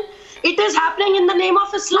mutilation? It is happening in the name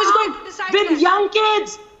of Islam with young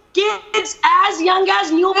kids. Kids as young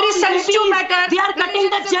as newborn babies. They are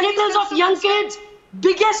cutting the genitals of young kids.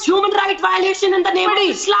 Biggest human right violation in the name of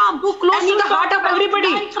Islam. Who close to the heart of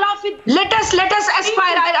everybody. Let us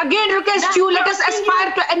aspire. I again request you, let us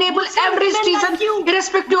aspire to enable every citizen,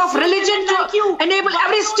 irrespective of religion, to enable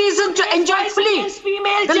every citizen to enjoy fully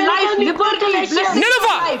the life, liberty, blessings of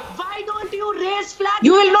life. Why don't you raise flag?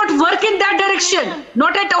 You will not work in that direction.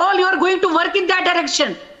 Not at all. You are going to work in that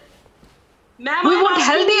direction. We want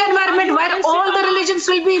healthy environment where all the religions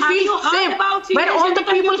will be feel safe, where all the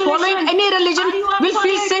people following any religion will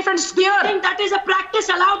feel safe and secure. I think that is a practice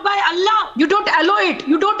allowed by Allah. You don't allow it.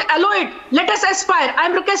 You don't allow it. Let us aspire. I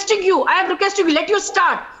am requesting you. I am requesting you. Let you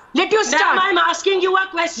start. Let you start. Ma'am, I'm asking you a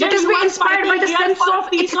question. Let us be inspired by the sense of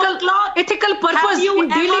ethical purpose in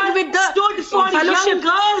dealing with the stood for young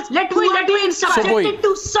girls. Let me inspire. Subjected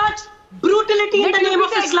to such brutality in the name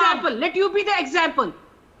of Islam. Let you be the example.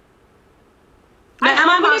 Ma'am,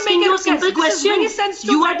 I'm asking you a simple question.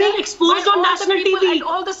 You are being exposed on national TV.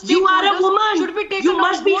 You are a woman. You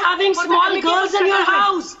must be having small girls in your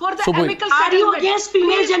house. Are you against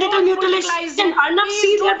female genital mutilation? Arnab,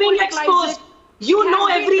 see, they are being exposed. You know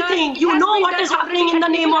everything. You know what is happening in the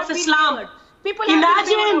name of Islam.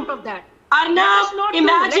 Imagine, Arnab,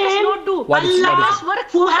 imagine Allah,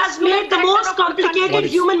 who has made the most complicated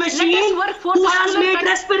human machine, who has made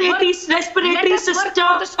respiratory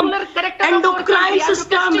system, endocrine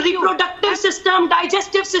system, reproductive system,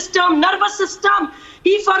 digestive system, nervous system.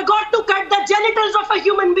 He forgot to cut the genitals of a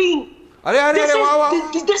human being.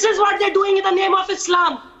 This is what they're doing in the name of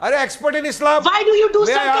Islam. Expert in Islam. Why do you do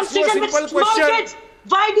circumcision with small kids?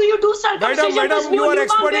 Why do you do circumcision Madam, you are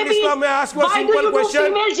expert in Islam. May I ask you a simple question?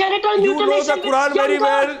 Female genital mutilation you know the Quran very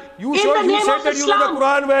well. You said that you know the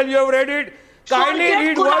Quran well. You have read it. Kindly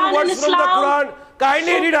read one word from the Quran.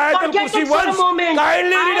 Kindly read Ayat al-Kursi once.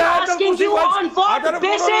 Kindly read Ayat al-Kursi once.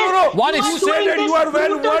 What is? You said that you are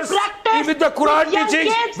well versed with the Quran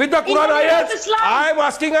teachings, with the Quran ayats. I am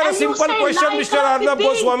asking her a simple question, Mr. Arnab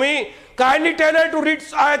Goswami. Kindly tell her to read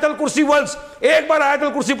Ayat al-Kursi once. एक बार Ayat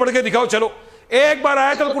al-Kursi पढ़ के दिखाओ चलो. एक बार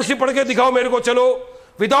Ayat al-Kursi पढ़ के दिखाओ मेरे को चलो.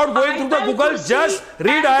 Without going through the Google, just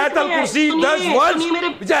read Ayat al-Kursi just once.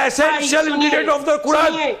 It's an essential ingredient of the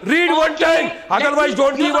Quran. Read one time. Otherwise,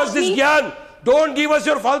 don't give us this gyan. Don't give us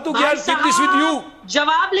your faltu gyan. Keep this with you.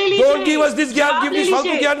 Don't give us this gyan. Give this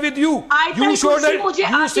faltu gyan with you. You showed it.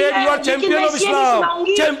 You said you are champion of Islam.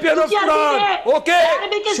 Champion of Quran. Okay.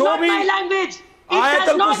 Show me. Ayat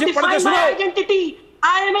al-Kursi पढ़ के सुनाओ.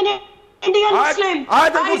 I am an Indian Muslim.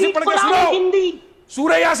 Ayat al-Kursi पढ़ के सुनाओ.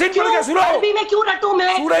 सूरह यासीन पढ़ के सुनो. अरबी में क्यों रटूं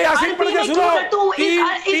मैं? सूरह यासीन पढ़ के सुनो.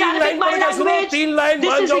 तीन लाइन पढ़ के सुनो. 3 लाइन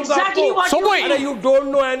मान जाऊंगा आपको. अरे you don't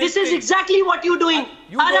know anything. This is exactly what you doing.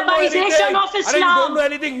 Arabization of Islam. You don't know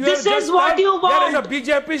anything. This is what you want. There is a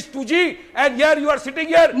BJP stoogie, and here you are sitting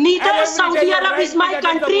here. Neither Saudi Arab is my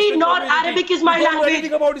country nor Arabic is my language.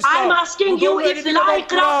 I am asking you if la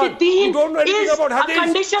ikra fi deen is a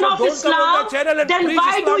condition of Islam, then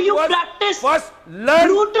why do you practice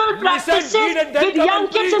brutal practices with young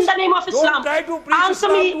kids in the name of Islam? Answer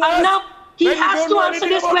me, Arnab. He has to answer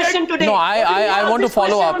this question today. No, I want to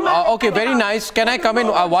follow up. Okay, very nice. Can I come in?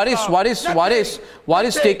 Waris,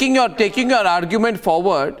 taking your argument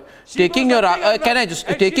forward. Taking your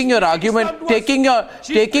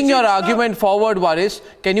argument forward, Waris.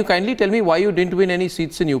 Can you kindly tell me why you didn't win any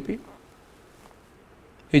seats in UP?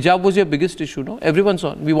 Hijab was your biggest issue, no? Everyone's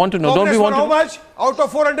on. We want to know. Congress Don't we want how to? Much out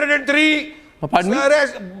of 403? Pardon me?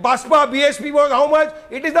 BASPA, BSP was how much?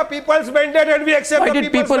 It is the people's mandate and we accept why the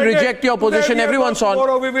did people reject your position? Everyone's on.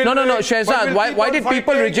 No, Shehzad, why did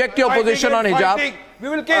people reject your position on hijab? We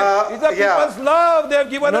will give. It's the people's love. They have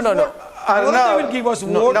given us vote. Arnab, they will give us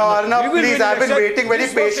vote. No, Arnab, please, I've been waiting very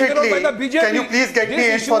patiently. Can you please get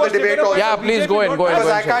me in for the debate also? Yeah, please go in. Because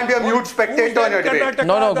I can't be a mute spectator on your debate.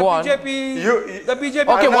 No, go on. The BJP.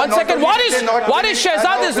 Okay, 1 second. What is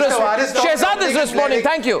Shehzad is responding?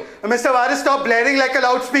 Thank you. Mr. Waris, stop blaring like a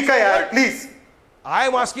loudspeaker, yaar, please. I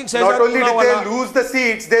am asking Shehzad Not only did they lose the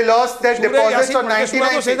seats, they lost their deposits on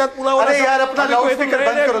 99 seats. अरे यार अपना loudspeaker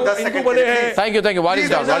बंद करो 10 second के लिए. Thank you. What is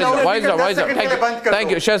down?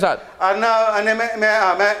 Thank you, Shehzad.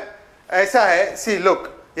 मैं ऐसा है. See,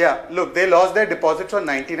 look, they lost their deposits on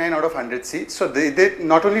 99 out of 100 seats. So they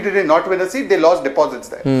not only did they not win a seat, they lost deposits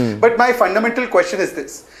there. But my fundamental question is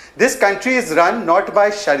this. This country is run not by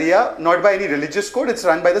Sharia, not by any religious code. It's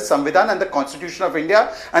run by the Samvidhan and the Constitution of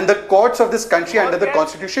India. And the courts of this country under the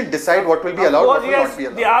Constitution decide what will be allowed, what will not be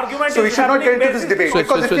allowed. So we should not get into this debate.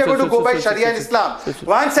 Because if we are going to go by Sharia and Islam.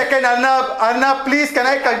 1 second, Arnab, please, can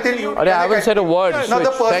I continue? I haven't said a word. Now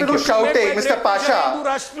the person who's shouting, Mr.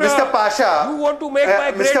 Pasha, you want to make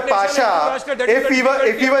my Mr. Pasha, if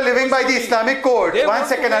we were living by the Islamic code, 1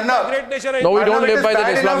 second, Arnab. No, we don't live by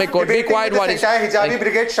the Islamic code. Be quiet, Waris. Hijabi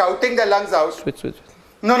brigade shouting their lungs out. Switch.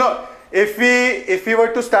 No. If we were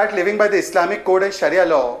to start living by the Islamic code and Sharia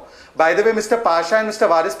law, By the way, Mr. Pasha and Mr.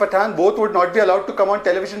 Waris Pathan both would not be allowed to come on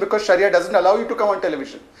television because Sharia doesn't allow you to come on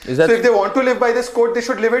television. So if they want to live by this code, they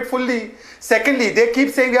should live it fully. Secondly, they keep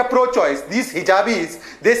saying we are pro-choice. These hijabis,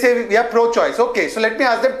 they say we are pro-choice. Okay, so let me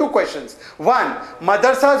ask them two questions. One,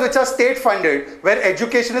 madrasas which are state-funded, where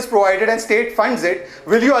education is provided and state funds it,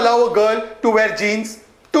 will you allow a girl to wear jeans?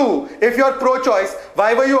 Two, if you are pro-choice,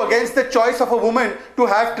 why were you against the choice of a woman to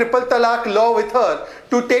have triple talaq law with her,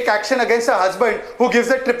 to take action against her husband who gives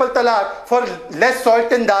a triple talaq for less salt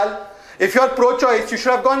in dal? If you are pro-choice, you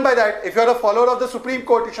should have gone by that. If you are a follower of the Supreme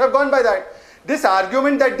Court, you should have gone by that. This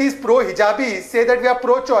argument that these pro-hijabis say that we are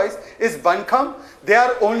pro-choice is bankham. They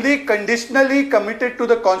are only conditionally committed to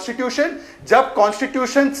the constitution. जब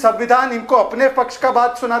constitution संविधान इनको अपने पक्ष का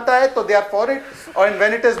बात सुनाता है, तो they are for it, and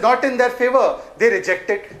when it is not in their favor, they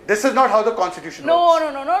reject it. This is not how the constitution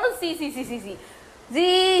works. No. See.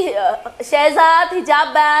 The Shehzad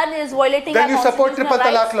hijab ban is violating then our constitutional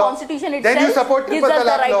rights. Constitution itself then you support gives us the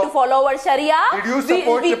right to follow our Sharia. Did you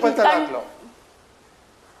support triple talaq law?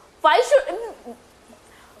 Why should...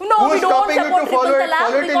 No, Who we is don't stopping you support to follow it? triple talaq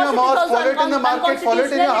Follow it in your mosque, follow it in the market, follow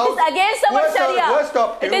it in your house. It is against our Sharia. Who has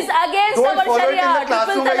stopped you? It is against Don't our follow it in Sharia. the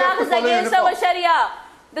classroom Triple where you have talaq to is follow against uniform. our Sharia.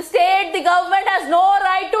 The state, the government has no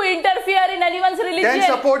right to interfere in anyone's religion. Then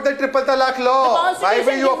support the triple talaq law. The Why were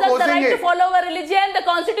Constitution you gives us the opposing right it? to follow our religion. The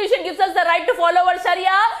Constitution gives us the right to follow our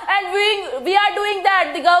Sharia, and we are doing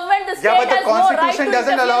that. The government, the state but the has no right Constitution to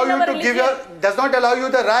doesn't interfere allow in you our to religion. does not allow you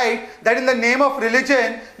the right that in the name of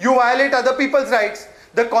religion you violate other people's rights.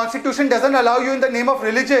 The Constitution doesn't allow you in the name of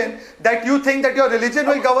religion that you think that your religion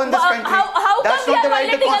will govern this country. How That's come not we the are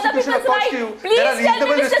right the violating other Constitution people's accords to right? you. Please There are tell me,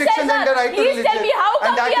 reasonable Mr. restrictions on the right to Please religion. tell me how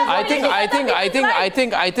come we are violating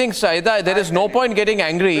I think, Saida, there is no point getting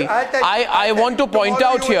angry. I want to point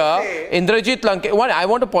out here, Indrajit Lanke, I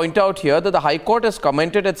want to point out here that the High Court has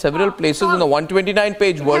commented at several places in the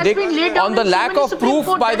 129-page verdict on the lack of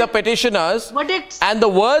proof by the petitioners. And the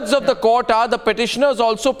words of the court are, the petitioners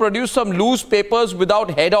also produced some loose papers without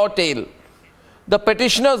head or tail. The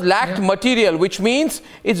petitioners lacked material, which means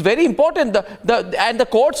it's very important. And the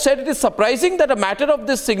court said it is surprising that a matter of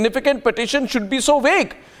this significant petition should be so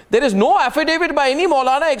vague. There is no affidavit by any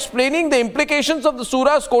Maulana explaining the implications of the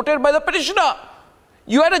surahs quoted by the petitioner.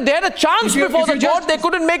 They had a chance before the court, they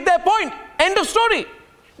couldn't make their point. End of story.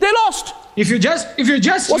 They lost. If you just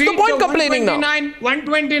What's the point complaining now?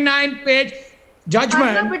 129-page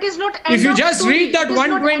judgment. Arnab, it is not If you just read that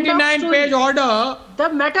 129-page order, the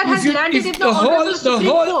matter has landed in the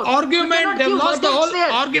whole argument, they've lost the whole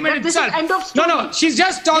argument itself. No, she's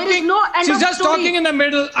just talking. She's just talking in the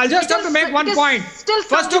middle. I'll just have to make one point.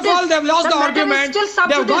 First of all, they've lost the argument.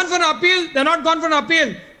 They've gone for an appeal. They're not gone for an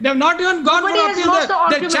appeal. They've not even gone for an appeal.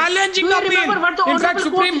 They're challenging the appeal. In fact,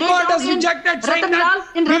 Supreme Court has rejected, saying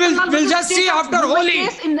that we'll just see after Holi.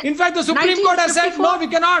 In fact, the Supreme Court has said, no, we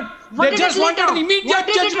cannot. They just wanted an immediate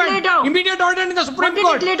judgment, immediate order in the Supreme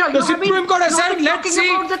Court. The Supreme Court has said, let's see,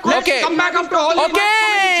 let's come back after Holi.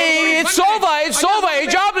 Okay, it's over.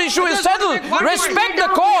 Hijab issue is settled. Respect the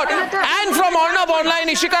court. And from Arnab Online,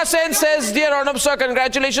 Ishika Sen says, Dear Arnab sir,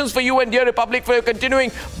 congratulations for you and Dear Republic for your continuing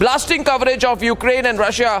blasting coverage of Ukraine and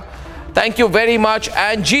Russia. Thank you very much.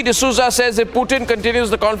 And G. D'Souza says, if Putin continues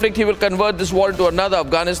the conflict, he will convert this war into another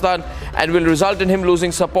Afghanistan and will result in him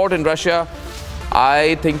losing support in Russia.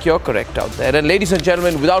 I think you're correct out there. And ladies and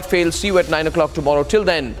gentlemen, without fail, see you at 9 o'clock tomorrow. Till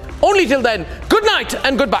then, only till then, good night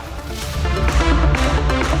and goodbye.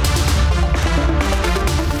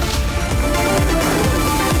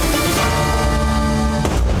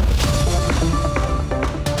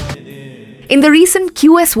 In the recent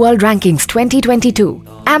QS World Rankings 2022,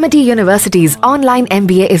 Amity University's online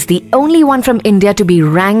MBA is the only one from India to be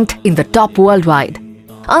ranked in the top worldwide.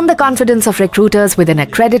 Earn the confidence of recruiters with an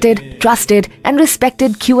accredited, trusted, and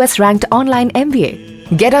respected QS-ranked online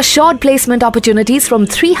MBA. Get assured placement opportunities from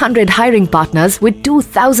 300 hiring partners with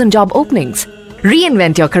 2,000 job openings.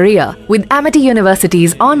 Reinvent your career with Amity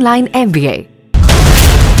University's online MBA.